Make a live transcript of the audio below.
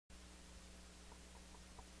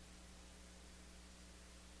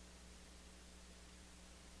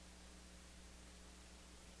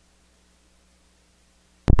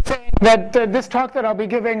that this talk that I'll be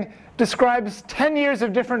giving describes 10 years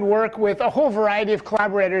of different work with a whole variety of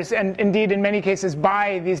collaborators, and indeed in many cases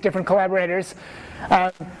by these different collaborators.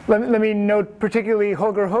 Let me note particularly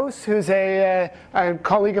Holger Hoos, who's a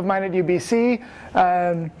colleague of mine at UBC.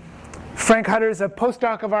 Frank Hutter's a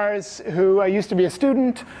postdoc of ours who used to be a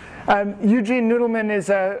student. Eugene Nudelman is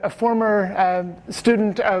a former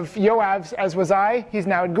student of Yoav's, as was I. He's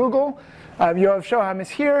now at Google. Yoav Shoham is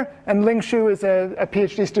here, and Ling Shu is a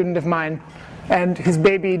PhD student of mine. And his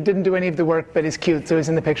baby didn't do any of the work, but is cute, so he's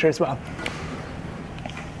in the picture as well.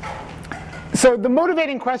 So the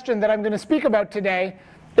motivating question that I'm going to speak about today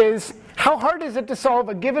is, how hard is it to solve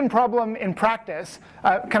a given problem in practice,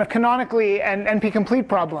 kind of canonically an NP-complete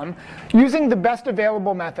problem, using the best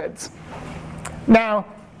available methods? Now,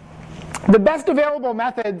 the best available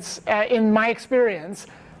methods, in my experience,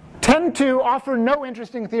 tend to offer no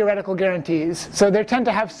interesting theoretical guarantees. So they tend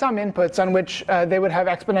to have some inputs on which they would have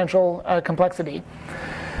exponential complexity.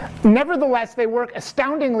 Nevertheless, they work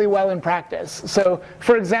astoundingly well in practice. So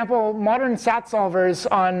for example, modern SAT solvers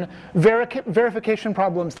on verification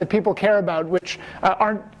problems that people care about, which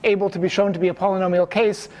aren't able to be shown to be a polynomial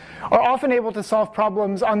case, are often able to solve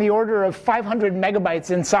problems on the order of 500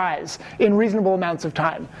 megabytes in size in reasonable amounts of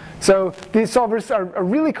time. So these solvers are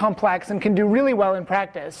really complex and can do really well in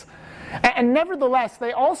practice. And nevertheless,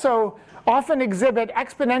 they also often exhibit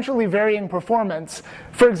exponentially varying performance.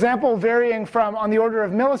 For example, varying from on the order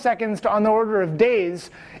of milliseconds to on the order of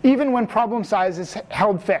days, even when problem size is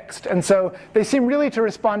held fixed. And so they seem really to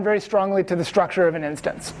respond very strongly to the structure of an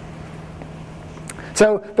instance.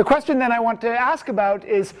 So the question then I want to ask about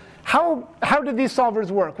is, how do these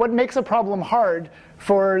solvers work? What makes a problem hard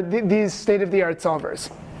for these state-of-the-art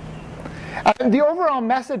solvers? The overall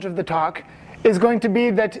message of the talk is going to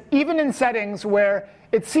be that even in settings where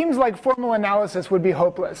it seems like formal analysis would be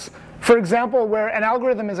hopeless, for example, where an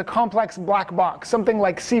algorithm is a complex black box, something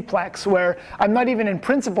like Cplex, where I'm not even in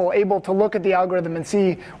principle able to look at the algorithm and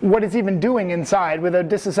see what it's even doing inside without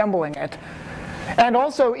disassembling it. And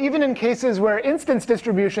also, even in cases where instance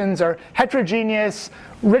distributions are heterogeneous,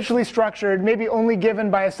 richly structured, maybe only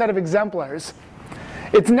given by a set of exemplars,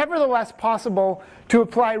 it's nevertheless possible to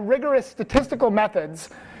apply rigorous statistical methods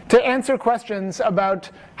to answer questions about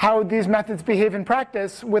how these methods behave in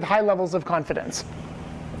practice with high levels of confidence.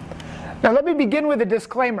 Now let me begin with a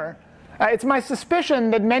disclaimer. It's my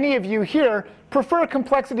suspicion that many of you here prefer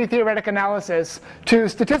complexity theoretic analysis to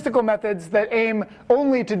statistical methods that aim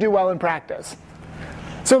only to do well in practice.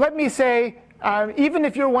 So let me say, even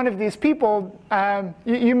if you're one of these people,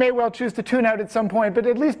 you may well choose to tune out at some point, but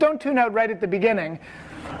at least don't tune out right at the beginning,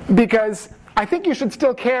 because I think you should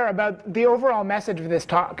still care about the overall message of this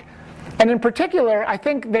talk. And in particular, I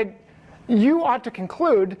think that you ought to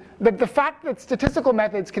conclude that the fact that statistical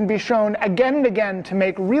methods can be shown again and again to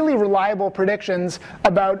make really reliable predictions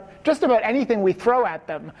about just about anything we throw at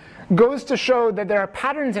them goes to show that there are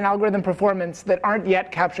patterns in algorithm performance that aren't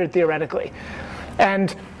yet captured theoretically.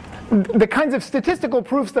 And the kinds of statistical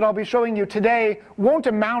proofs that I'll be showing you today won't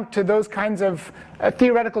amount to those kinds of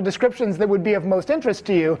theoretical descriptions that would be of most interest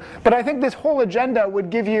to you. But I think this whole agenda would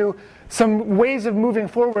give you some ways of moving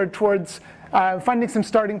forward towards finding some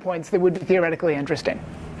starting points that would be theoretically interesting.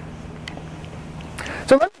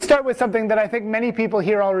 So let me start with something that I think many people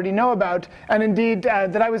here already know about, and indeed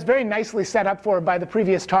that I was very nicely set up for by the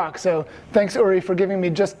previous talk. So thanks, Uri, for giving me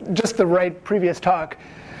just the right previous talk.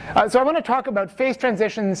 So I want to talk about phase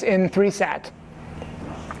transitions in 3-SAT.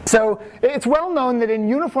 So it's well known that in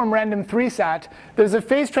uniform random 3-SAT, there's a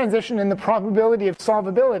phase transition in the probability of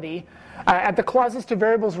solvability at the clauses to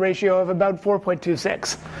variables ratio of about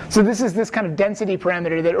 4.26. So this is this kind of density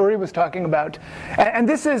parameter that Uri was talking about. And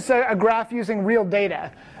this is a graph using real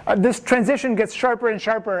data. This transition gets sharper and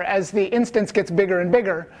sharper as the instance gets bigger and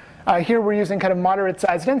bigger. Here we're using kind of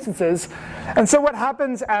moderate-sized instances. And so what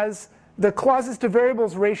happens as the clauses to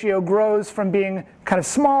variables ratio grows from being kind of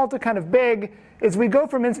small to kind of big is we go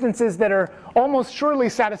from instances that are almost surely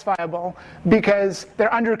satisfiable because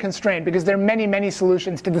they're under constraint, because there are many, many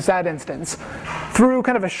solutions to the SAT instance, through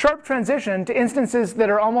kind of a sharp transition to instances that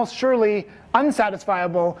are almost surely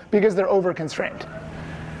unsatisfiable because they're over constrained.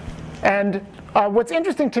 And what's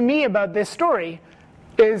interesting to me about this story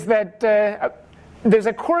is that there's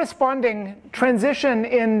a corresponding transition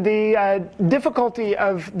in the difficulty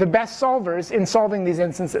of the best solvers in solving these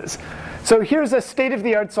instances. So here's a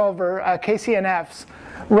state-of-the-art solver, KCNFs,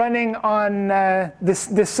 running on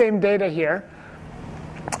this same data here.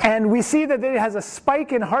 And we see that it has a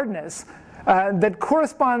spike in hardness that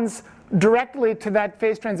corresponds directly to that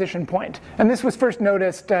phase transition point. And this was first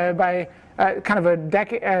noticed by kind of a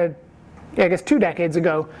decade, I guess 2 decades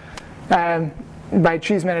ago. by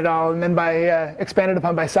Cheeseman et al., and then expanded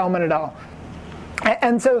upon by Salmon et al.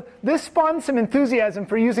 And so this spawned some enthusiasm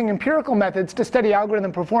for using empirical methods to study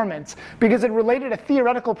algorithm performance, because it related a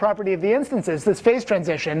theoretical property of the instances, this phase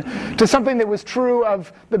transition, to something that was true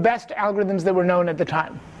of the best algorithms that were known at the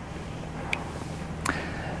time.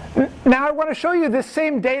 Now I want to show you this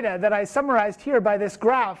same data that I summarized here by this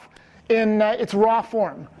graph in its raw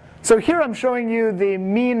form. So here I'm showing you the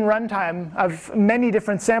mean runtime of many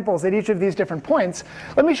different samples at each of these different points.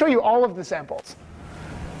 Let me show you all of the samples.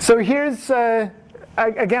 So here's,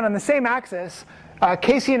 again, on the same axis,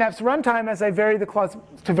 KCNF's runtime as I vary the clause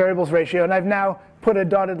to variables ratio. And I've now put a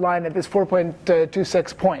dotted line at this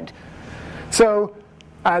 4.26 point. So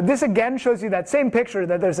this again shows you that same picture,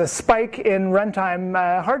 that there's a spike in runtime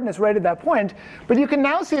hardness right at that point. But you can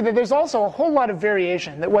now see that there's also a whole lot of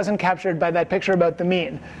variation that wasn't captured by that picture about the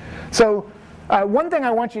mean. So one thing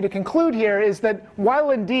I want you to conclude here is that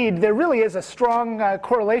while indeed there really is a strong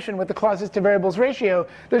correlation with the clauses to variables ratio,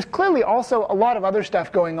 there's clearly also a lot of other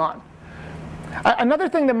stuff going on. Another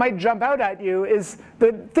thing that might jump out at you is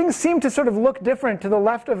that things seem to sort of look different to the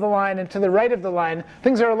left of the line and to the right of the line.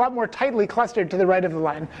 Things are a lot more tightly clustered to the right of the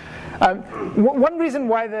line. One reason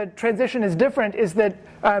why the transition is different is that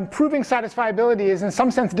proving satisfiability is in some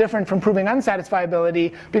sense different from proving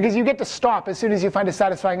unsatisfiability, because you get to stop as soon as you find a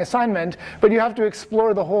satisfying assignment, but you have to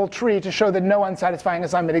explore the whole tree to show that no unsatisfying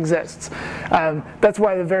assignment exists. That's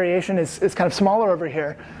why the variation is kind of smaller over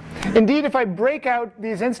here. Indeed, if I break out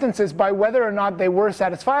these instances by whether or not they were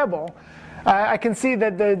satisfiable, I can see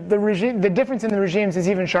that the difference in the regimes is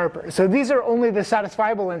even sharper. So these are only the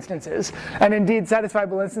satisfiable instances. And indeed,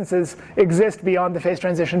 satisfiable instances exist beyond the phase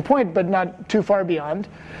transition point, but not too far beyond.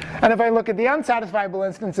 And if I look at the unsatisfiable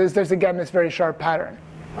instances, there's again this very sharp pattern.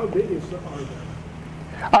 How big are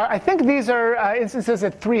they? I think these are instances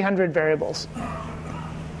at 300 variables.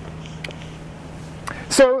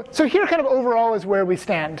 So here kind of overall is where we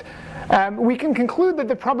stand. We can conclude that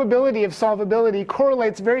the probability of solvability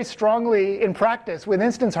correlates very strongly in practice with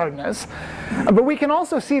instance hardness. But we can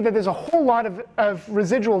also see that there's a whole lot of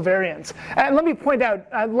residual variance. And let me point out,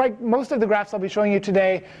 like most of the graphs I'll be showing you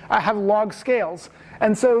today, have log scales.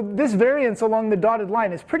 And so this variance along the dotted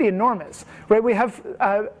line is pretty enormous. Right? We have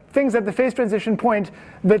things at the phase transition point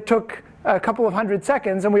that took a couple of hundred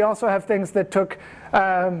seconds, and we also have things that took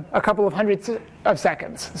a couple of hundreds of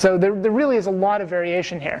seconds. So there really is a lot of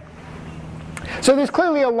variation here. So there's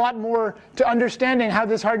clearly a lot more to understanding how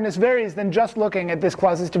this hardness varies than just looking at this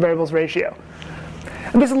clauses to variables ratio.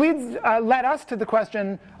 And this led us to the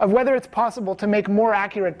question of whether it's possible to make more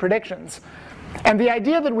accurate predictions. And the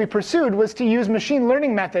idea that we pursued was to use machine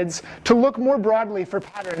learning methods to look more broadly for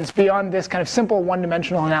patterns beyond this kind of simple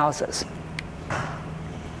one-dimensional analysis.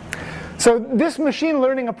 So this machine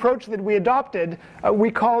learning approach that we adopted,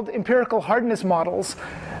 we called empirical hardness models.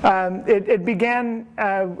 It began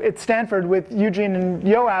at Stanford with Eugene and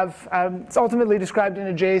Yoav. It's ultimately described in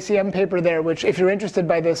a JACM paper there, which if you're interested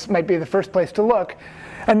by this might be the first place to look.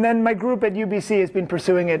 And then my group at UBC has been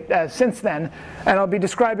pursuing it since then. And I'll be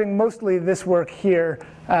describing mostly this work here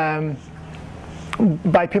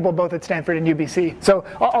by people both at Stanford and UBC. So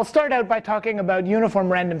I'll start out by talking about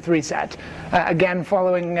uniform random 3 set, again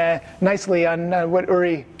following nicely on what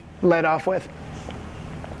Uri led off with.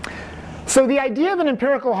 So the idea of an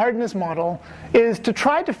empirical hardness model is to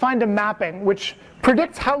try to find a mapping which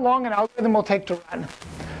predicts how long an algorithm will take to run.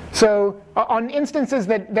 So on instances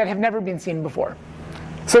that have never been seen before.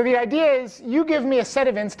 So the idea is you give me a set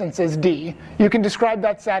of instances, D. You can describe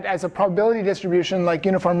that set as a probability distribution like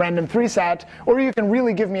uniform random 3 set, or you can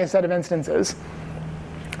really give me a set of instances.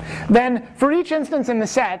 Then for each instance in the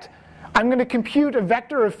set, I'm going to compute a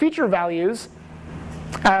vector of feature values,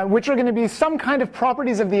 which are going to be some kind of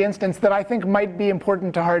properties of the instance that I think might be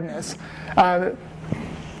important to hardness. I'll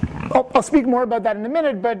speak more about that in a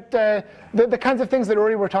minute, but the kinds of things that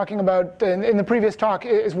Uri were talking about in the previous talk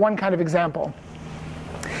is one kind of example.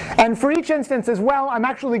 And for each instance as well, I'm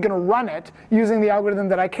actually going to run it using the algorithm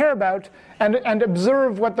that I care about and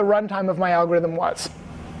observe what the runtime of my algorithm was.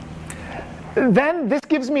 Then this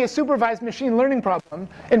gives me a supervised machine learning problem,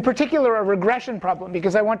 in particular a regression problem,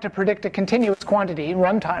 because I want to predict a continuous quantity,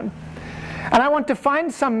 runtime. And I want to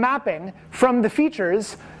find some mapping from the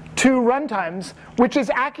features to runtimes, which is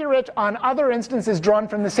accurate on other instances drawn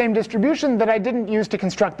from the same distribution that I didn't use to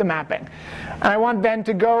construct the mapping. And I want then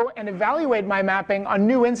to go and evaluate my mapping on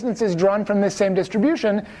new instances drawn from this same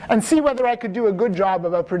distribution and see whether I could do a good job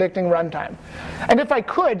about predicting runtime. And if I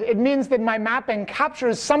could, it means that my mapping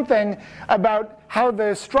captures something about how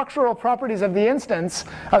the structural properties of the instance,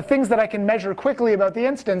 things that I can measure quickly about the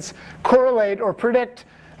instance, correlate or predict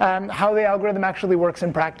how the algorithm actually works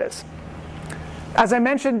in practice. As I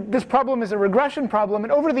mentioned, this problem is a regression problem,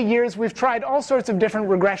 and over the years we've tried all sorts of different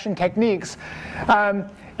regression techniques.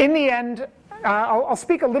 In the end, I'll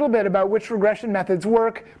speak a little bit about which regression methods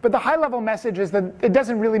work, but the high-level message is that it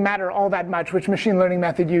doesn't really matter all that much which machine learning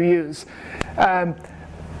method you use.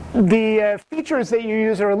 The features that you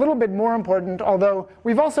use are a little bit more important, although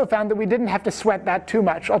we've also found that we didn't have to sweat that too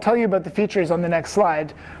much. I'll tell you about the features on the next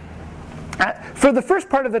slide. For the first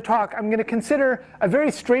part of the talk, I'm going to consider a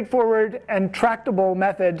very straightforward and tractable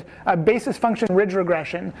method, basis function ridge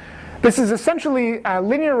regression. This is essentially a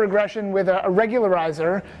linear regression with a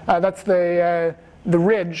regularizer. That's the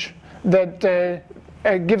ridge that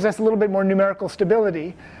gives us a little bit more numerical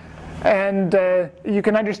stability. And you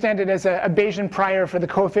can understand it as a Bayesian prior for the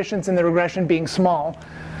coefficients in the regression being small.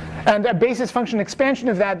 And a basis function expansion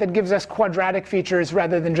of that gives us quadratic features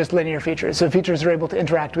rather than just linear features. So features are able to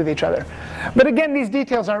interact with each other. But again, these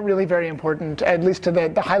details aren't really very important, at least to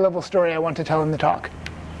the high-level story I want to tell in the talk.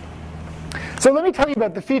 So let me tell you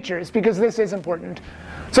about the features, because this is important.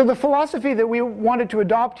 So the philosophy that we wanted to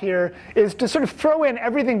adopt here is to sort of throw in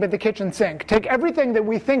everything but the kitchen sink. Take everything that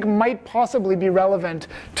we think might possibly be relevant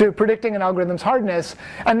to predicting an algorithm's hardness,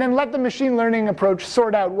 and then let the machine learning approach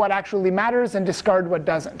sort out what actually matters and discard what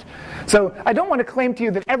doesn't. So I don't want to claim to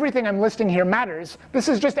you that everything I'm listing here matters. This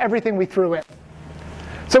is just everything we threw in.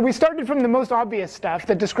 So we started from the most obvious stuff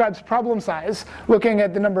that describes problem size, looking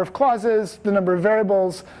at the number of clauses, the number of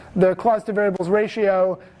variables, the clause to variables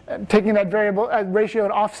ratio, taking that variable ratio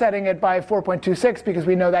and offsetting it by 4.26 because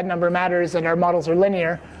we know that number matters and our models are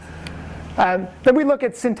linear. Then we look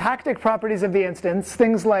at syntactic properties of the instance,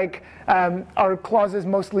 things like are clauses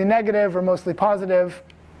mostly negative or mostly positive.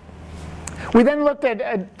 We then looked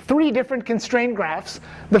at 3 different constraint graphs.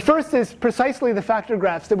 The first is precisely the factor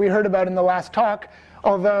graphs that we heard about in the last talk,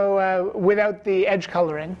 although without the edge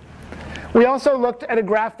coloring. We also looked at a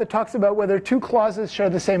graph that talks about whether 2 clauses share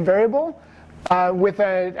the same variable with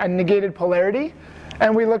a negated polarity.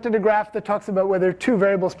 And we looked at a graph that talks about whether 2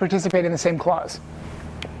 variables participate in the same clause.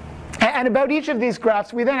 And about each of these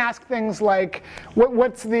graphs, we then ask things like,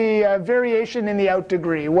 what's the variation in the out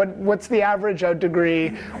degree? What's the average out degree?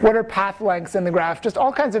 What are path lengths in the graph? Just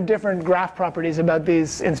all kinds of different graph properties about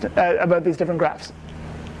these different graphs.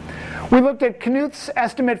 We looked at Knuth's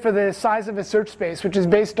estimate for the size of a search space, which is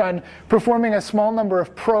based on performing a small number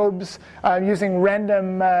of probes using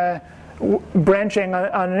random branching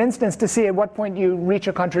on an instance to see at what point you reach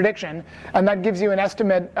a contradiction. And that gives you an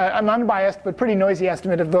estimate, an unbiased but pretty noisy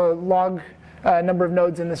estimate of the log number of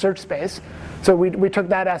nodes in the search space. So we took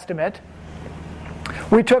that estimate.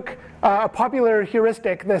 We took a popular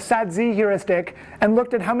heuristic, the SAT-Z heuristic, and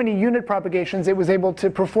looked at how many unit propagations it was able to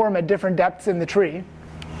perform at different depths in the tree.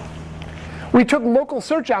 We took local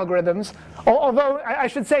search algorithms, although I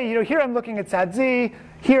should say, here I'm looking at SAT-Z,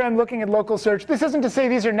 here I'm looking at local search. This isn't to say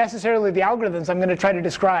these are necessarily the algorithms I'm going to try to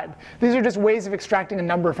describe. These are just ways of extracting a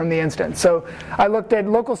number from the instance. So I looked at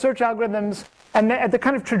local search algorithms and at the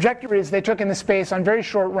kind of trajectories they took in the space on very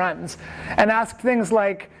short runs, and asked things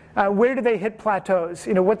like, where do they hit plateaus?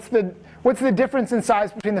 What's the difference in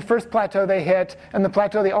size between the first plateau they hit and the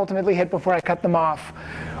plateau they ultimately hit before I cut them off?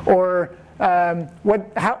 Or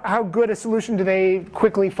how good a solution do they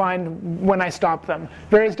quickly find when I stop them?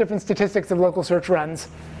 Various different statistics of local search runs.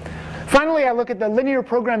 Finally, I look at the linear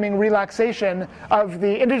programming relaxation of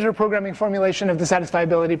the integer programming formulation of the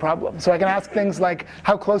satisfiability problem. So I can ask things like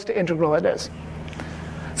how close to integral it is.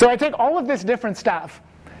 So I take all of this different stuff,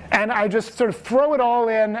 and I just sort of throw it all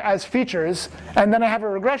in as features, and then I have a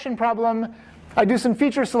regression problem. I do some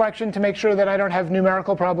feature selection to make sure that I don't have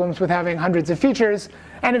numerical problems with having hundreds of features,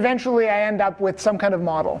 and eventually I end up with some kind of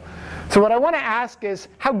model. So what I want to ask is,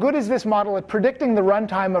 how good is this model at predicting the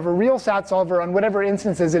runtime of a real SAT solver on whatever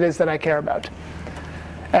instances it is that I care about?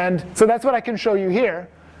 And so that's what I can show you here.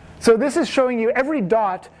 So this is showing you every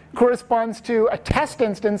dot corresponds to a test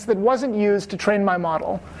instance that wasn't used to train my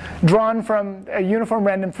model, drawn from a uniform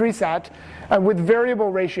random 3 set with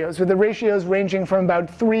variable ratios, with the ratios ranging from about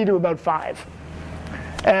 3 to about 5.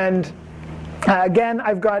 And again,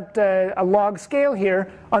 I've got a log scale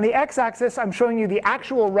here. On the x-axis, I'm showing you the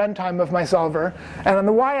actual runtime of my solver. And on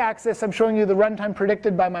the y-axis, I'm showing you the runtime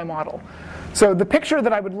predicted by my model. So the picture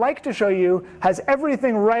that I would like to show you has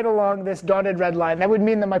everything right along this dotted red line. That would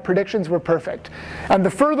mean that my predictions were perfect. And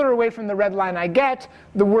the further away from the red line I get,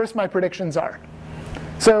 the worse my predictions are.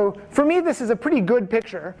 So for me, this is a pretty good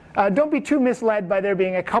picture. Don't be too misled by there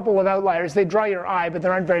being a couple of outliers. They draw your eye, but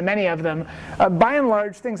there aren't very many of them. By and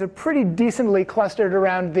large, things are pretty decently clustered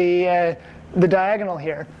around the diagonal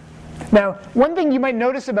here. Now, one thing you might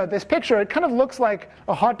notice about this picture, it kind of looks like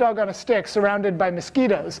a hot dog on a stick surrounded by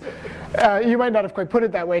mosquitoes. You might not have quite put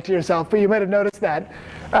it that way to yourself, but you might have noticed that.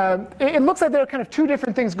 It looks like there are kind of two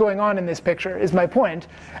different things going on in this picture, is my point.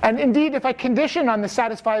 And indeed, if I condition on the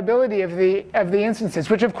satisfiability of the instances,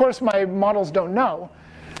 which of course my models don't know,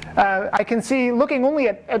 I can see, looking only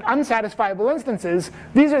at unsatisfiable instances,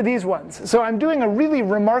 these are these ones. So I'm doing a really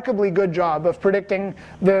remarkably good job of predicting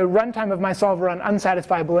the runtime of my solver on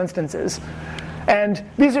unsatisfiable instances. And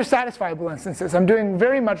these are satisfiable instances. I'm doing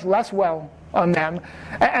very much less well on them.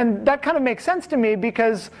 And that kind of makes sense to me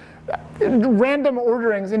because random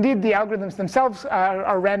orderings, indeed the algorithms themselves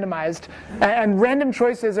are randomized, and random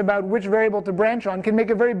choices about which variable to branch on can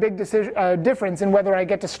make a very big difference in whether I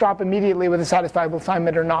get to stop immediately with a satisfiable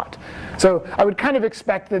assignment or not. So I would kind of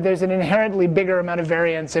expect that there's an inherently bigger amount of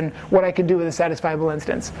variance in what I can do with a satisfiable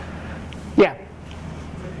instance. Yeah? So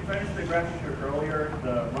if you finished the graph you showed earlier,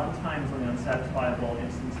 the runtimes on the unsatisfiable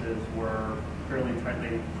instances were fairly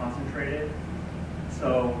tightly concentrated.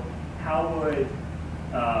 So how would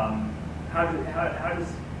how does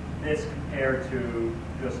this compare to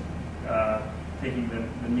just taking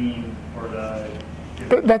the mean for the?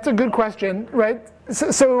 That's a good question, right?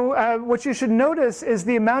 So what you should notice is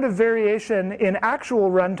the amount of variation in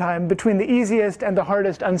actual runtime between the easiest and the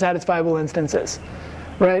hardest unsatisfiable instances,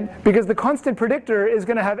 right? Because the constant predictor is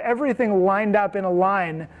going to have everything lined up in a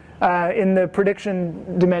line in the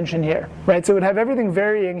prediction dimension here, right? So it would have everything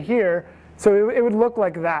varying here, so it would look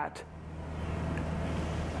like that.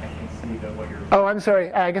 Oh, I'm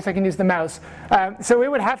sorry. I guess I can use the mouse. So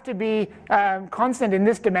it would have to be constant in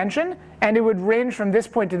this dimension, and it would range from this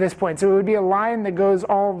point to this point. So it would be a line that goes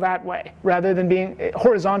all that way, rather than being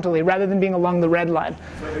horizontally, rather than being along the red line.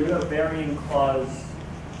 So you have varying clause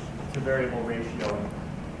to variable ratio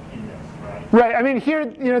in this, right? Right. I mean, here,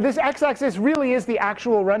 this x-axis really is the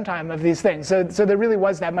actual runtime of these things. So there really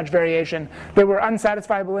was that much variation. There were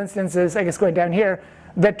unsatisfiable instances, I guess going down here,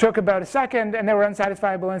 that took about a second, and there were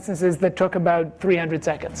unsatisfiable instances that took about 300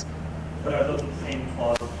 seconds. But are those the same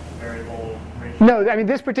clause to variable ratio? No, I mean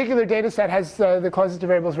this particular data set has the clauses to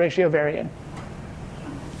variables ratio varying.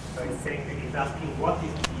 So he's asking what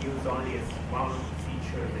is used only as one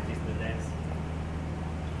feature that is the next.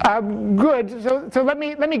 Good. So let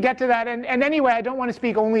me get to that. And anyway, I don't want to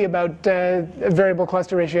speak only about variable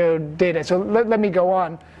cluster ratio data. So let me go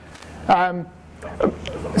on.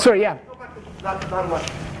 Sorry, yeah. That one.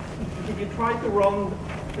 If you try to run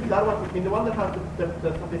that one, I mean the one that has the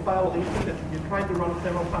satisfiable instance, if you try to run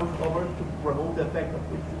several times over to remove the effect of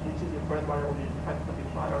which is your first variable you try to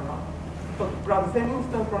satisfy or not. So run the same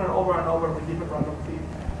instance, run it over and over with different random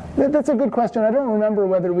seeds. That's a good question. I don't remember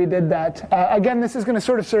whether we did that. Again, this is going to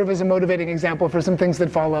sort of serve as a motivating example for some things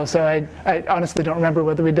that follow. So I honestly don't remember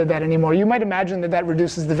whether we did that anymore. You might imagine that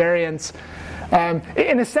reduces the variance.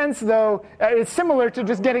 In a sense, though, it's similar to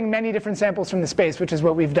just getting many different samples from the space, which is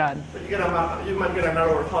what we've done. But you might get a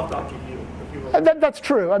narrower top-down GPU. That's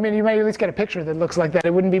true. I mean, you might at least get a picture that looks like that.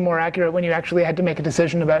 It wouldn't be more accurate when you actually had to make a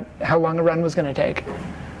decision about how long a run was going to take.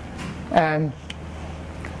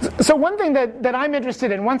 So one thing that I'm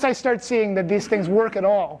interested in, once I start seeing that these things work at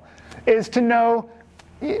all, is to know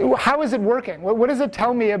how is it working? What does it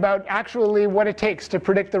tell me about actually what it takes to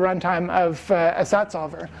predict the runtime of a SAT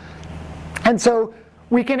solver? And so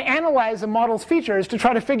we can analyze a model's features to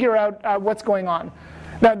try to figure out what's going on.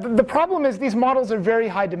 Now, the problem is these models are very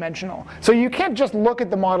high dimensional. So you can't just look at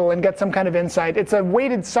the model and get some kind of insight. It's a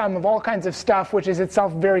weighted sum of all kinds of stuff, which is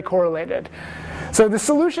itself very correlated. So the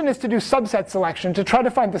solution is to do subset selection to try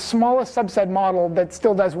to find the smallest subset model that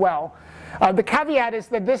still does well. The caveat is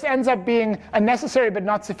that this ends up being a necessary but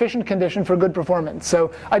not sufficient condition for good performance.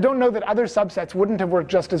 So I don't know that other subsets wouldn't have worked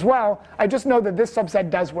just as well. I just know that this subset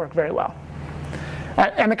does work very well.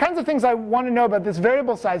 And the kinds of things I want to know about this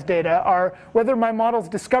variable size data are whether my models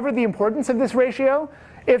discover the importance of this ratio,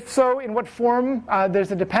 if so, in what form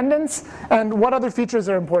there's a dependence, and what other features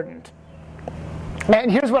are important. And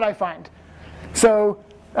here's what I find. So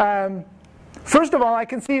first of all, I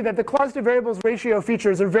can see that the clause to variables ratio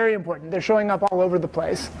features are very important. They're showing up all over the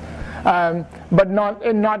place, but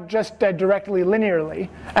not just directly linearly.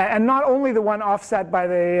 And not only the one offset by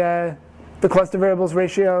the clause to variables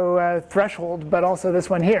ratio threshold, but also this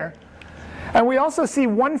one here. And we also see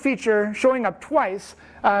one feature showing up twice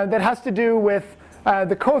that has to do with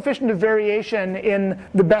the coefficient of variation in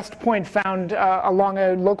the best point found along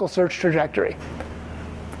a local search trajectory.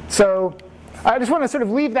 So I just want to sort of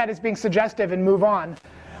leave that as being suggestive and move on.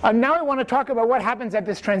 now I want to talk about what happens at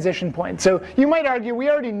this transition point. So you might argue we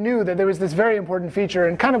already knew that there was this very important feature,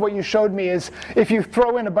 and kind of what you showed me is if you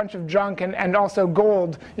throw in a bunch of junk and also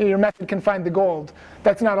gold, your method can find the gold.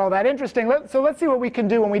 That's not all that interesting. So let's see what we can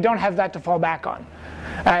do when we don't have that to fall back on.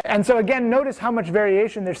 And so again, notice how much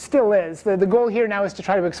variation there still is. The goal here now is to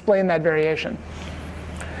try to explain that variation.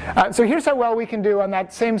 So here's how well we can do on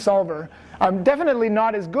that same solver. Definitely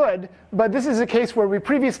not as good, but this is a case where we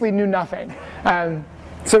previously knew nothing.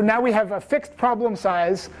 So now we have a fixed problem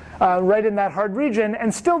size right in that hard region,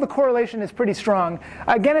 and still the correlation is pretty strong.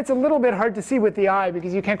 Again, it's a little bit hard to see with the eye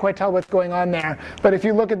because you can't quite tell what's going on there. But if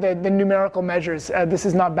you look at the numerical measures, this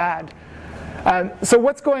is not bad. So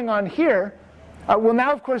what's going on here? Well,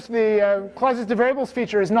 now, of course, the clauses to variables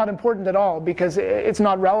feature is not important at all because it's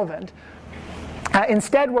not relevant.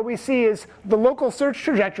 Instead, what we see is the local search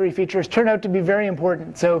trajectory features turn out to be very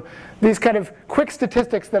important. So these kind of quick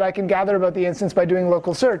statistics that I can gather about the instance by doing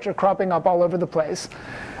local search are cropping up all over the place.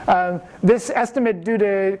 This estimate due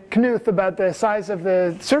to Knuth about the size of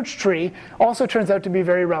the search tree also turns out to be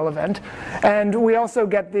very relevant. And we also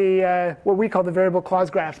get the what we call the variable clause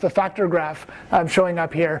graph, the factor graph, showing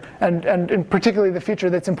up here. And particularly the feature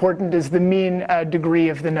that's important is the mean degree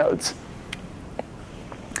of the nodes.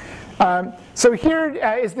 So here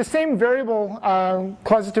is the same variable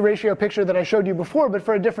clauses to ratio picture that I showed you before, but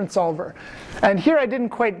for a different solver. And here I didn't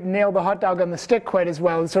quite nail the hot dog on the stick quite as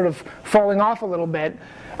well. It's sort of falling off a little bit.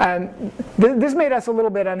 This made us a little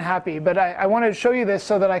bit unhappy, but I want to show you this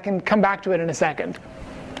so that I can come back to it in a second.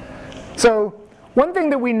 So one thing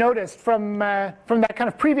that we noticed from that kind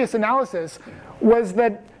of previous analysis was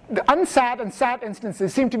that the unsat and sat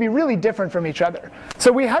instances seem to be really different from each other.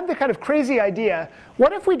 So we had the kind of crazy idea,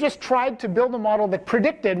 what if we just tried to build a model that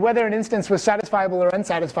predicted whether an instance was satisfiable or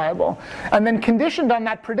unsatisfiable, and then conditioned on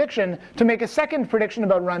that prediction to make a second prediction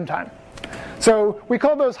about runtime? So we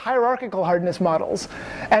call those hierarchical hardness models.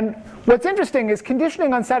 And what's interesting is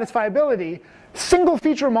conditioning on satisfiability, single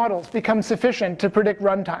feature models become sufficient to predict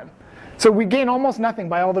runtime. So we gain almost nothing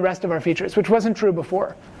by all the rest of our features, which wasn't true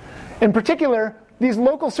before. In particular, these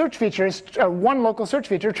local search features, one local search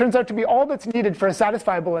feature, turns out to be all that's needed for a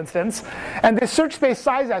satisfiable instance. And this search space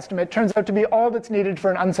size estimate turns out to be all that's needed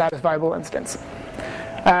for an unsatisfiable instance.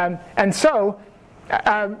 And so,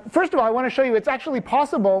 first of all, I want to show you it's actually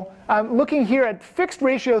possible, looking here at fixed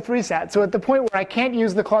ratio 3-sat, so at the point where I can't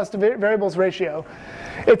use the clause to variables ratio,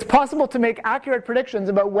 it's possible to make accurate predictions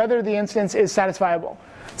about whether the instance is satisfiable.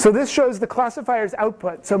 So this shows the classifier's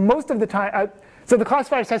output. So most of the time, so the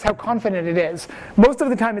classifier says how confident it is. Most of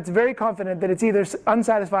the time it's very confident that it's either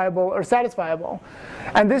unsatisfiable or satisfiable.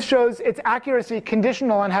 And this shows its accuracy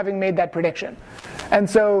conditional on having made that prediction. And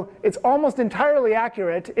so it's almost entirely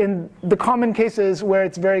accurate in the common cases where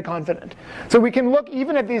it's very confident. So we can look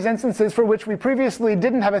even at these instances for which we previously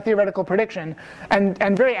didn't have a theoretical prediction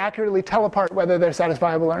and very accurately tell apart whether they're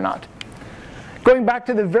satisfiable or not. Going back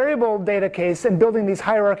to the variable data case and building these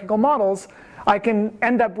hierarchical models, I can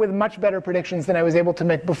end up with much better predictions than I was able to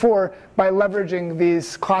make before by leveraging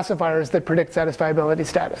these classifiers that predict satisfiability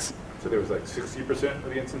status. So there was like 60% of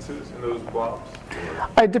the instances in those blobs?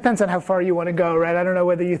 It depends on how far you want to go, right? I don't know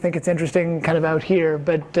whether you think it's interesting kind of out here,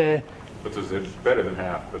 but it's better than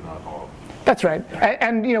half, but not all. That's right.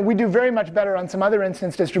 And we do very much better on some other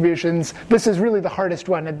instance distributions. This is really the hardest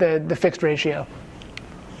one at the fixed ratio.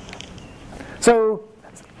 So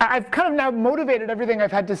I've kind of now motivated everything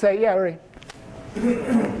I've had to say. Yeah, Uri.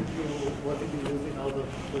 What did you use in order to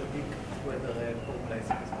predict whether a complex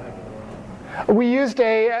is satisfiable or not? We used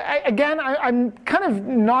again, I'm kind of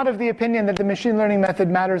not of the opinion that the machine learning method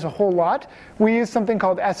matters a whole lot. We used something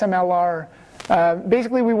called SMLR.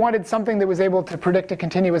 Basically, we wanted something that was able to predict a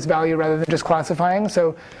continuous value rather than just classifying.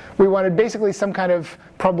 So we wanted basically some kind of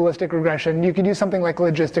probabilistic regression. You could use something like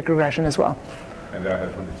logistic regression as well. And that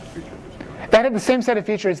had hundreds of features. That had the same set of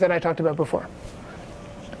features that I talked about before.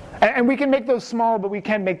 And we can make those small, but we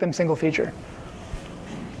can't make them single feature.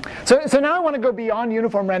 So now I want to go beyond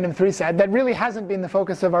uniform random 3-sat. That really hasn't been the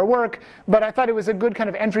focus of our work, but I thought it was a good kind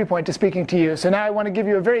of entry point to speaking to you. So now I want to give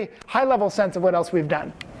you a very high-level sense of what else we've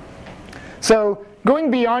done. So going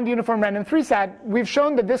beyond uniform random 3-sat, we've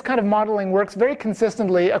shown that this kind of modeling works very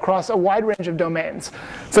consistently across a wide range of domains.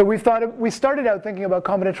 So we started out thinking about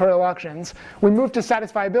combinatorial auctions. We moved to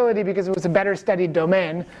satisfiability because it was a better studied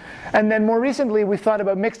domain. And then more recently, we thought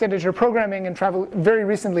about mixed integer programming and very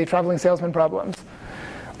recently, traveling salesman problems.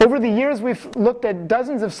 Over the years, we've looked at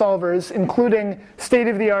dozens of solvers, including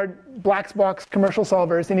state-of-the-art black box commercial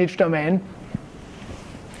solvers in each domain.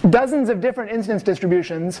 Dozens of different instance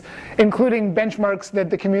distributions, including benchmarks that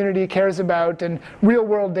the community cares about and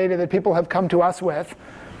real-world data that people have come to us with.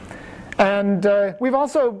 And we've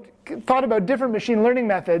also thought about different machine learning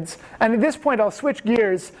methods. And at this point, I'll switch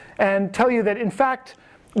gears and tell you that, in fact,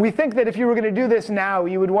 we think that if you were going to do this now,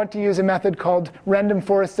 you would want to use a method called random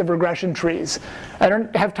forests of regression trees. I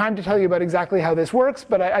don't have time to tell you about exactly how this works,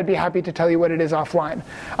 but I'd be happy to tell you what it is offline.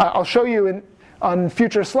 I'll show you on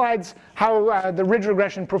future slides how the ridge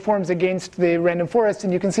regression performs against the random forest,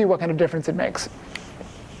 and you can see what kind of difference it makes.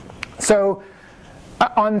 So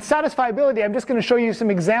on satisfiability, I'm just going to show you some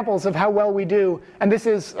examples of how well we do. And this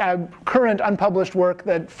is current unpublished work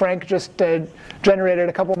that Frank just generated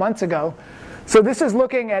a couple months ago. So this is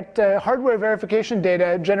looking at hardware verification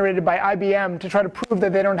data generated by IBM to try to prove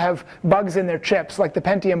that they don't have bugs in their chips, like the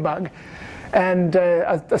Pentium bug. And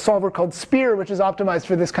a solver called Spear, which is optimized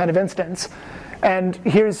for this kind of instance. And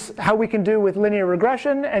here's how we can do with linear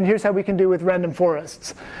regression, and here's how we can do with random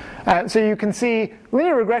forests. So you can see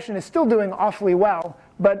linear regression is still doing awfully well.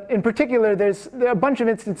 But in particular, there's a bunch of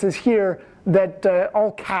instances here that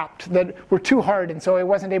all capped, that were too hard. And so I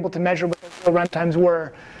wasn't able to measure what the runtimes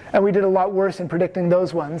were. And we did a lot worse in predicting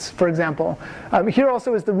those ones, for example. Here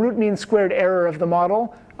also is the root mean squared error of the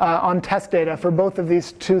model on test data for both of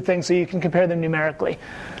these two things, so you can compare them numerically.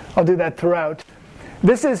 I'll do that throughout.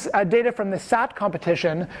 This is data from the SAT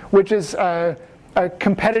competition, which is a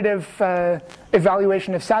competitive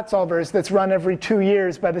evaluation of SAT solvers that's run every 2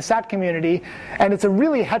 years by the SAT community. And it's a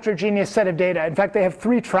really heterogeneous set of data. In fact, they have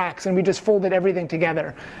 3 tracks, and we just folded everything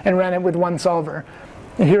together and ran it with one solver.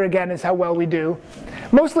 And here again is how well we do.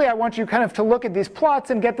 Mostly I want you kind of to look at these plots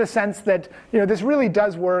and get the sense that this really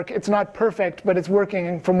does work. It's not perfect, but it's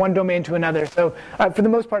working from one domain to another. So for the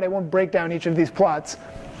most part, I won't break down each of these plots.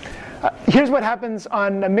 Here's what happens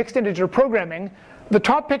on mixed integer programming. The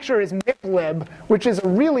top picture is miplib, which is a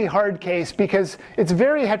really hard case because it's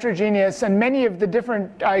very heterogeneous, and many of the different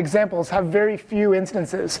examples have very few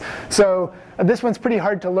instances. So this one's pretty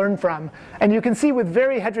hard to learn from. And you can see with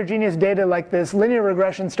very heterogeneous data like this, linear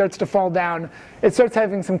regression starts to fall down. It starts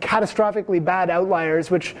having some catastrophically bad outliers,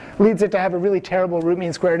 which leads it to have a really terrible root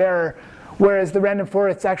mean squared error, whereas the random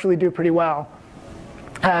forests actually do pretty well.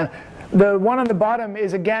 The one on the bottom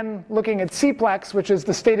is, again, looking at CPLEX, which is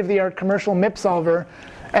the state-of-the-art commercial MIP solver,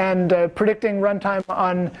 and predicting runtime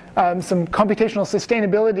on some computational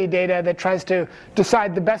sustainability data that tries to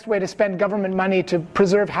decide the best way to spend government money to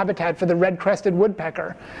preserve habitat for the red-crested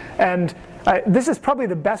woodpecker. And this is probably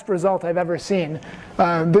the best result I've ever seen.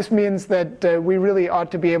 This means that we really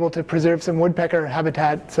ought to be able to preserve some woodpecker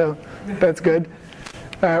habitat, so that's good.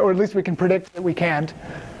 Or at least we can predict that we can't.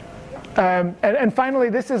 And finally,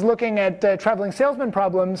 this is looking at traveling salesman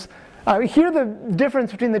problems. Here, the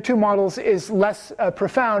difference between the two models is less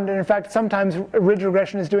profound. And in fact, sometimes ridge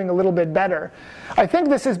regression is doing a little bit better. I think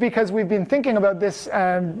this is because we've been thinking about this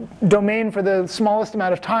domain for the smallest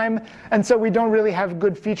amount of time. And so we don't really have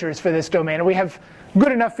good features for this domain. And we have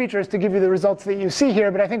good enough features to give you the results that you see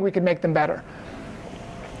here, but I think we could make them better.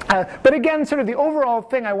 But again, sort of the overall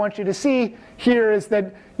thing I want you to see here is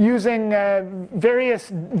that using various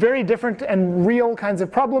very different and real kinds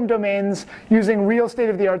of problem domains, using real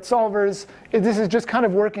state-of-the-art solvers, this is just kind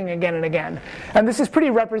of working again and again. And this is pretty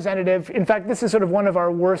representative. In fact, this is sort of one of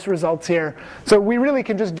our worst results here. So we really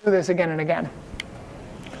can just do this again and again.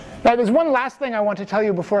 Now, there's one last thing I want to tell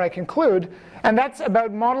you before I conclude, and that's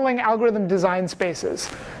about modeling algorithm design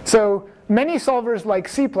spaces. So many solvers like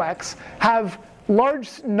CPLEX have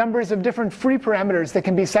large numbers of different free parameters that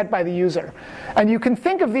can be set by the user. And you can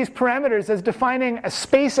think of these parameters as defining a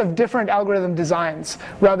space of different algorithm designs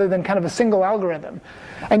rather than kind of a single algorithm.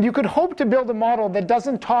 And you could hope to build a model that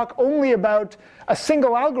doesn't talk only about a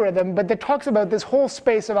single algorithm, but that talks about this whole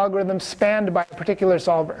space of algorithms spanned by a particular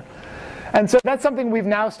solver. And so that's something we've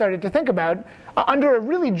now started to think about under a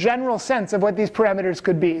really general sense of what these parameters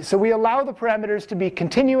could be. So we allow the parameters to be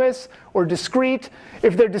continuous or discrete.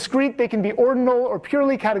 If they're discrete, they can be ordinal or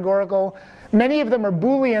purely categorical. Many of them are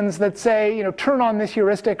Booleans that say, turn on this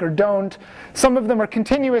heuristic or don't. Some of them are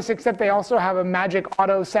continuous, except they also have a magic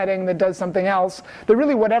auto setting that does something else. They're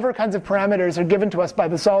really whatever kinds of parameters are given to us by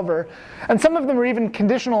the solver. And some of them are even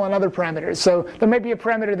conditional on other parameters. So there might be a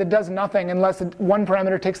parameter that does nothing unless one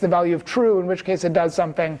parameter takes the value of true, in which case it does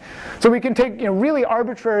something. So we can take really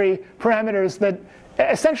arbitrary parameters that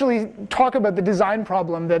essentially talk about the design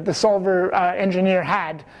problem that the solver engineer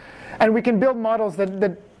had. And we can build models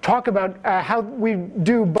that talk about how we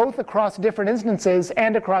do both across different instances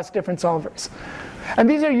and across different solvers. And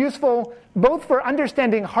these are useful both for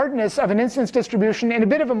understanding hardness of an instance distribution in a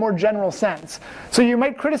bit of a more general sense. So you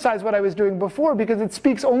might criticize what I was doing before because it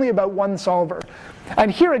speaks only about one solver. And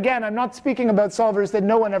here again, I'm not speaking about solvers that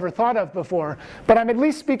no one ever thought of before, but I'm at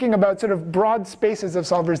least speaking about sort of broad spaces of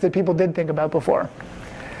solvers that people did think about before.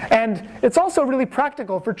 And it's also really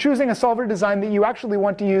practical for choosing a solver design that you actually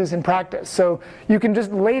want to use in practice. So you can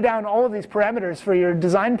just lay down all of these parameters for your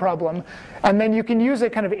design problem, and then you can use a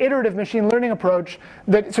kind of iterative machine learning approach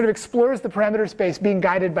that sort of explores the parameter space being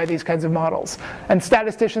guided by these kinds of models. And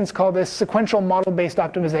statisticians call this sequential model-based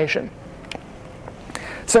optimization.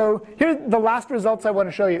 So here are the last results I want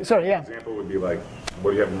to show you. Sorry, yeah? Example would be like,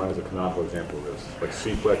 what do you have in mind as a canonical example of this? Like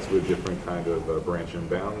Cplex with different kind of branch and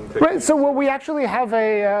bound techniques? Right, so well, we actually have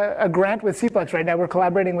a grant with Cplex right now. We're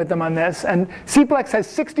collaborating with them on this. And Cplex has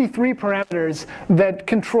 63 parameters that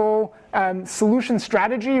control solution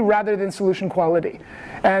strategy rather than solution quality.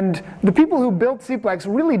 And the people who built Cplex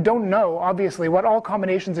really don't know, obviously, what all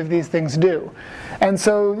combinations of these things do. And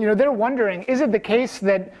so they're wondering, is it the case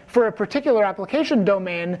that for a particular application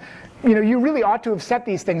domain, you really ought to have set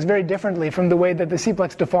these things very differently from the way that the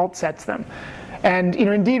Cplex default sets them? And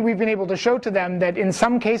indeed, we've been able to show to them that in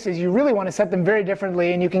some cases, you really want to set them very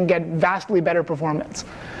differently, and you can get vastly better performance.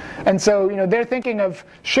 And so they're thinking of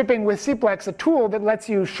shipping with Cplex a tool that lets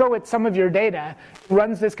you show it some of your data,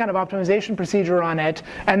 runs this kind of optimization procedure on it,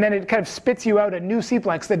 and then it kind of spits you out a new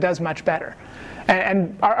Cplex that does much better.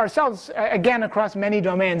 And ourselves, again, across many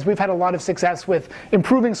domains, we've had a lot of success with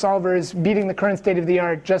improving solvers, beating the current state of the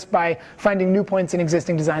art just by finding new points in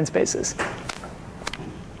existing design spaces.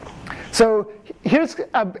 So here's,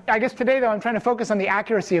 I guess today, though, I'm trying to focus on the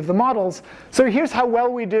accuracy of the models. So here's how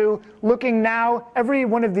well we do looking now. Every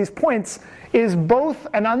one of these points is both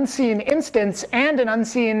an unseen instance and an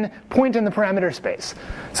unseen point in the parameter space.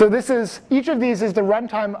 So each of these is the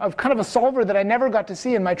runtime of kind of a solver that I never got to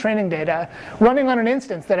see in my training data, running on an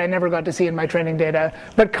instance that I never got to see in my training data,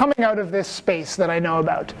 but coming out of this space that I know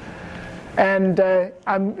about. And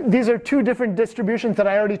these are two different distributions that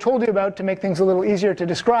I already told you about to make things a little easier to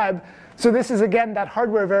describe. So this is, again, that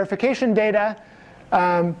hardware verification data.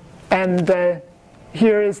 Here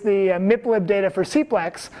is the MIPLib data for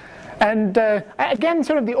Cplex. And again,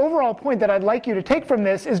 sort of the overall point that I'd like you to take from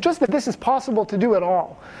this is just that this is possible to do at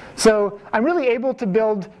all. So I'm really able to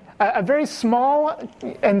build a very small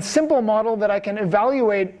and simple model that I can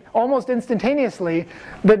evaluate almost instantaneously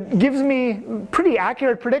that gives me pretty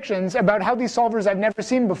accurate predictions about how these solvers I've never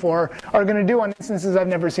seen before are going to do on instances I've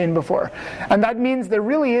never seen before. And that means there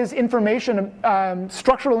really is information,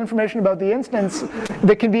 structural information about the instance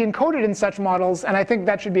that can be encoded in such models, and I think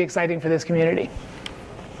that should be exciting for this community.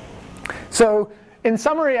 So in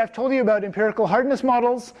summary, I've told you about empirical hardness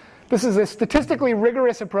models. This is a statistically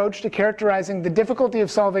rigorous approach to characterizing the difficulty of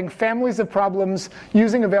solving families of problems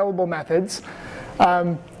using available methods.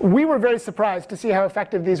 We were very surprised to see how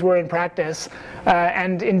effective these were in practice,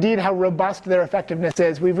 and indeed how robust their effectiveness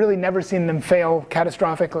is. We've really never seen them fail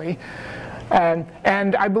catastrophically.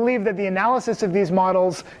 And I believe that the analysis of these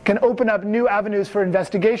models can open up new avenues for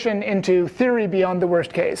investigation into theory beyond the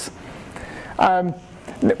worst case.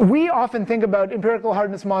 We often think about empirical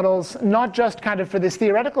hardness models not just kind of for these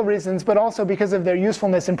theoretical reasons, but also because of their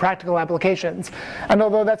usefulness in practical applications. And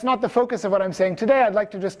although that's not the focus of what I'm saying today, I'd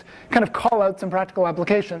like to just kind of call out some practical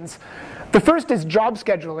applications. The first is job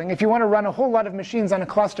scheduling. If you want to run a whole lot of machines on a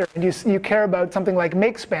cluster and you care about something like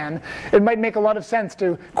makespan, it might make a lot of sense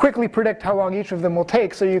to quickly predict how long each of them will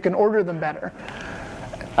take so you can order them better.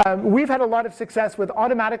 We've had a lot of success with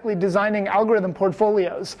automatically designing algorithm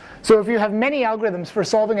portfolios. So if you have many algorithms for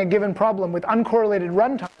solving a given problem with uncorrelated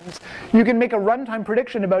runtimes, you can make a runtime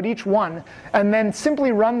prediction about each one, and then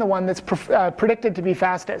simply run the one that's predicted to be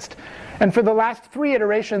fastest. And for the last 3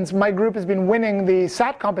 iterations, my group has been winning the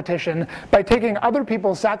SAT competition by taking other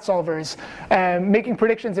people's SAT solvers, making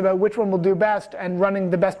predictions about which one will do best, and running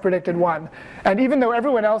the best predicted one. And even though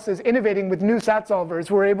everyone else is innovating with new SAT solvers,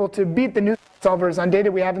 we're able to beat the new solvers on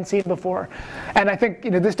data we haven't seen before. And I think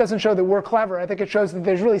this doesn't show that we're clever. I think it shows that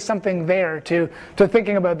there's really something there to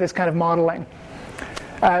thinking about this kind of modeling.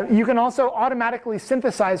 You can also automatically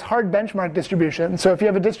synthesize hard benchmark distributions. So if you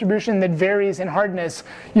have a distribution that varies in hardness,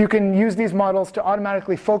 you can use these models to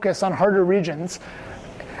automatically focus on harder regions.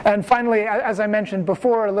 And finally, as I mentioned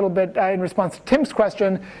before a little bit in response to Tim's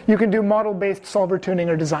question, you can do model-based solver tuning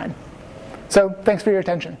or design. So thanks for your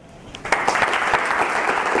attention.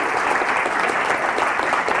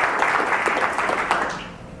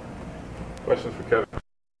 Questions for Kevin?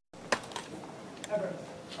 I have a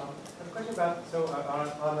question about, so on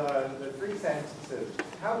the 3 sentences, do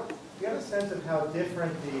you have a sense of how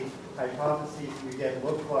different the hypotheses you get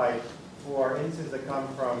look like for instances that come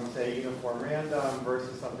from, say, uniform random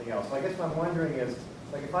versus something else? So I guess what I'm wondering is,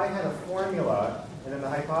 like, if I had a formula and then the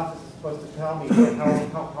hypothesis is supposed to tell me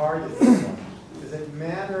how hard is this one, does it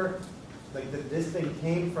matter like this thing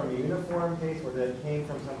came from a uniform case or that it came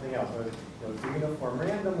from something else. So, it's a uniform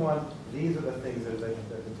random one. These are the things that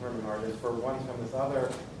determine hardness. For ones from this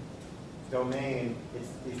other domain, it's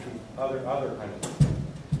these other kind of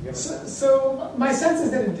things. So my sense is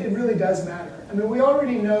that it really does matter. I mean, we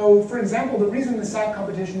already know, for example, the reason the SAT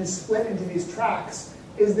competition is split into these tracks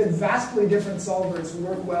is that vastly different solvers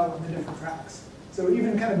work well on the different tracks. So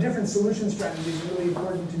even kind of different solution strategies are really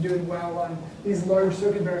important to doing well on these large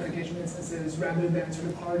circuit verification instances rather than sort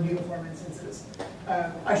of hard uniform instances.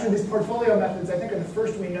 Actually, these portfolio methods, I think, are the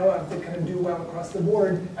first we know of that kind of do well across the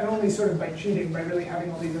board, and only sort of by cheating, by really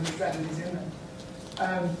having all these other strategies in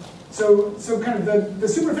them. So kind of the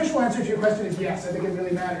superficial answer to your question is yes, I think it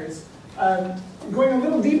really matters. Going a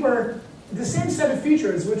little deeper, the same set of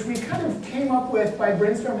features, which we kind of came up with by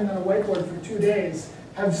brainstorming on a whiteboard for 2 days,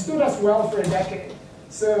 have stood us well for a decade.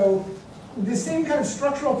 So the same kind of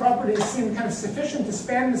structural properties seem kind of sufficient to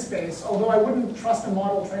span the space, although I wouldn't trust a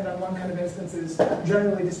model trained on one kind of instances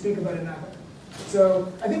generally to speak about another.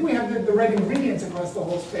 So I think we have the right ingredients across the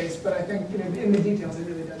whole space, but I think in the details it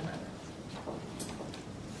really does matter.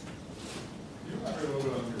 Can you elaborate a little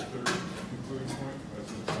bit on your third concluding point?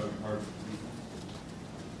 That's hard.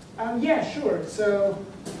 Yeah, sure. So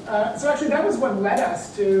actually that was what led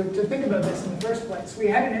us to think about this in the first place. We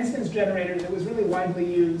had an instance generator that was really widely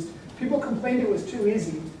used. People complained it was too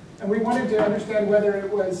easy, and we wanted to understand whether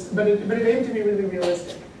it was, but it aimed to be really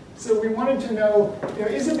realistic. So we wanted to know,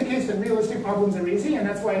 is it the case that realistic problems are easy, and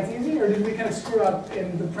that's why it's easy, or did we kind of screw up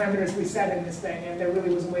in the parameters we set in this thing, and there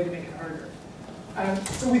really was a way to make it harder?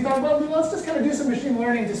 So we thought, well, let's just kind of do some machine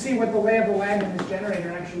learning to see what the lay of the land in this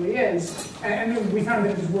generator actually is. And then we found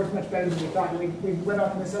that it just worked much better than we thought. We went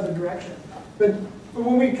off in this other direction. But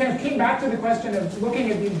when we kind of came back to the question of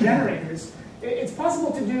looking at these generators, it's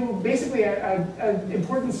possible to do basically an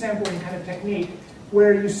important sampling kind of technique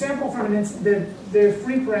where you sample from the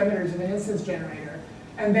free parameters of an instance generator,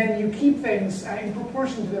 and then you keep things in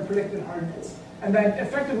proportion to their predicted hardness. And that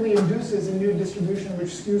effectively induces a new distribution which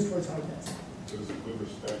skews towards hardness. Is it with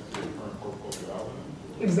respect to the current portfolio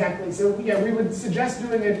algorithm? Exactly. So yeah, we would suggest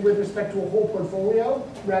doing it with respect to a whole portfolio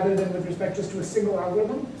rather than with respect just to a single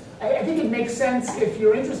algorithm. I think it makes sense if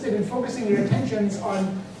you're interested in focusing your attentions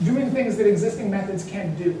on doing things that existing methods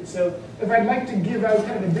can't do. So if I'd like to give out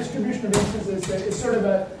kind of a distribution of instances that is sort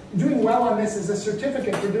of doing well on this as a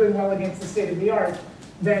certificate for doing well against the state of the art,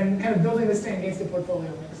 then kind of building this thing against a portfolio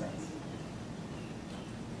makes sense.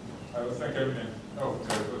 All right, let's thank everything. Oh,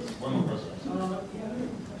 sorry, one more question. Yeah, I have a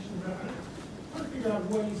question about it. I want to figure out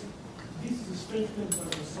ways, this is a statement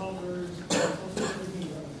of the solvers, but it's also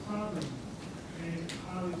thinking about the problem, and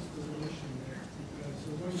how is the relation there? Because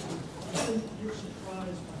so when I think you're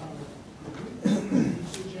surprised by how you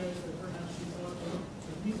suggest that perhaps you thought, oh,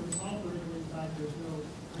 if these are solvers, in fact, there's no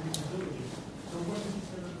predictability. So what does it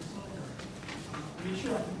say about the solver? I mean,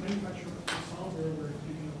 sure, I can manufacture a solver where it's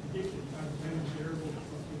predicted, you have a random variable that's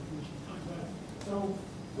supposed to be information. So,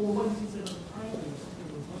 well, what does it say about the problem? It's something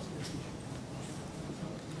robust feature.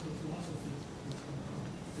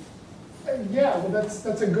 Yeah, well,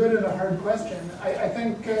 that's a good and a hard question. I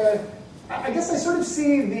think I guess I sort of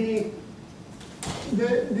see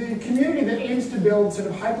the community that aims to build sort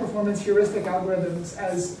of high performance heuristic algorithms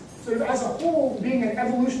as sort of as a whole being an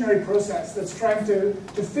evolutionary process that's trying to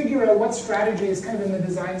figure out what strategies kind of in the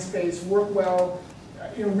design space work well,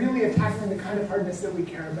 really attacking the kind of hardness that we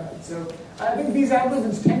care about. So I think these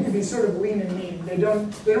algorithms tend to be sort of lean and mean. They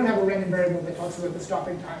don't have a random variable that talks about the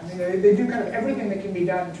stopping time. They do kind of everything that can be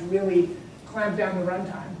done to really clamp down the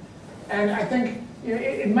runtime. And I think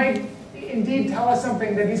it might indeed tell us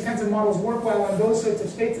something that these kinds of models work well on those sorts of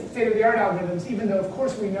state-of-the-art algorithms, even though, of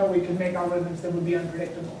course, we know we can make algorithms that would be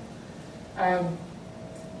unpredictable.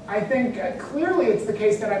 I think clearly it's the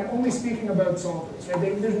case that I'm only speaking about solvers.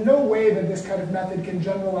 Right? There's no way that this kind of method can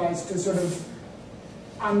generalize to sort of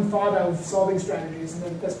unthought of solving strategies,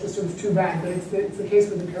 and that's just sort of too bad, but it's the case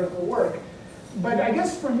with empirical work. But I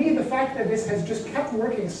guess for me, the fact that this has just kept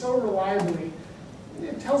working so reliably,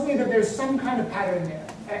 it tells me that there's some kind of pattern there.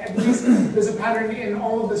 At least there's a pattern in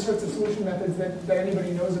all of the sorts of solution methods that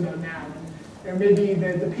anybody knows about now. And maybe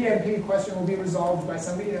the PNP question will be resolved by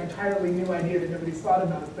some entirely new idea that nobody's thought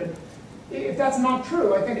about. But if that's not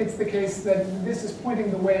true, I think it's the case that this is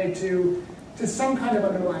pointing the way to some kind of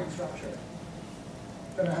underlying structure.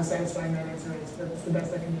 I don't know how satisfying that answer is, but it's the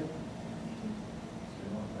best I can do.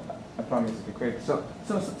 I promise to be quick. So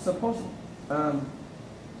suppose I'm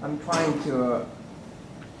trying to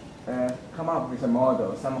come up with a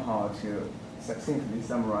model somehow to succinctly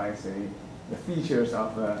summarize the features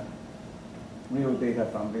of real data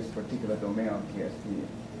from this particular domain of TSP.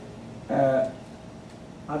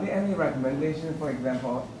 are there any recommendations, for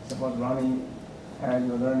example, suppose running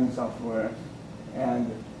your learning software, and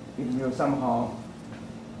it will somehow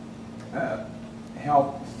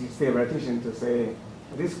help the theoretician to say,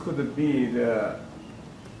 this could be the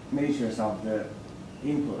natures of the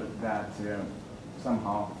input that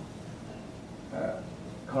somehow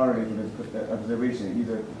correlate with the observation.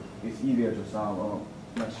 Either it's easier to solve or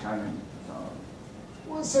much challenging to solve.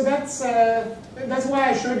 Well, so that's why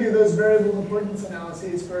I showed you those variable importance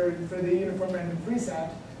analyses for the uniform random free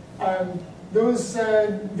set. Those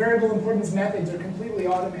variable importance methods are completely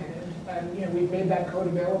automated, and we've made that code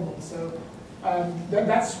available. So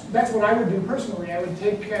that's what I would do personally. I would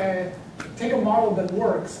take a model that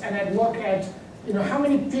works, and I'd look at how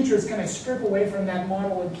many features can I strip away from that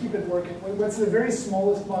model and keep it working. What's the very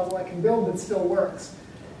smallest model I can build that still works?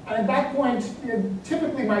 And at that point,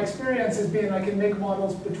 typically my experience has been I can make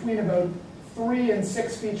models between about 3 and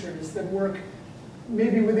 6 features that work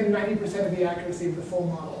maybe within 90% of the accuracy of the full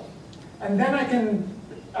model. And then I can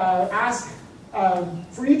ask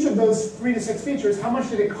for each of those 3 to 6 features, how much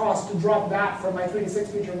did it cost to drop that from my 3 to 6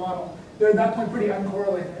 feature model? They're at that point pretty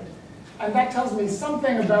uncorrelated. And that tells me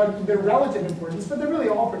something about their relative importance, but they're really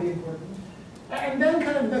all pretty important. And then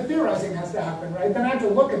kind of the theorizing has to happen, right? Then I have to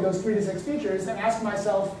look at those 3 to 6 features and ask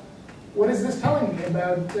myself, what is this telling me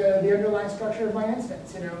about the underlying structure of my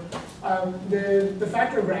instance? The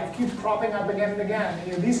factor graph keeps cropping up again and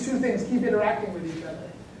again. These two things keep interacting with each other.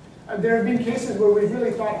 There have been cases where we've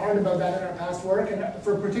really thought hard about that in our past work, and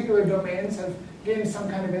for particular domains have gained some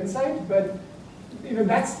kind of insight. But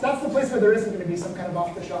that's the place where there isn't going to be some kind of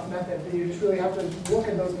off-the-shelf method. You just really have to look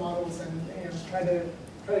at those models and try to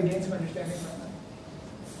gain some understanding from them.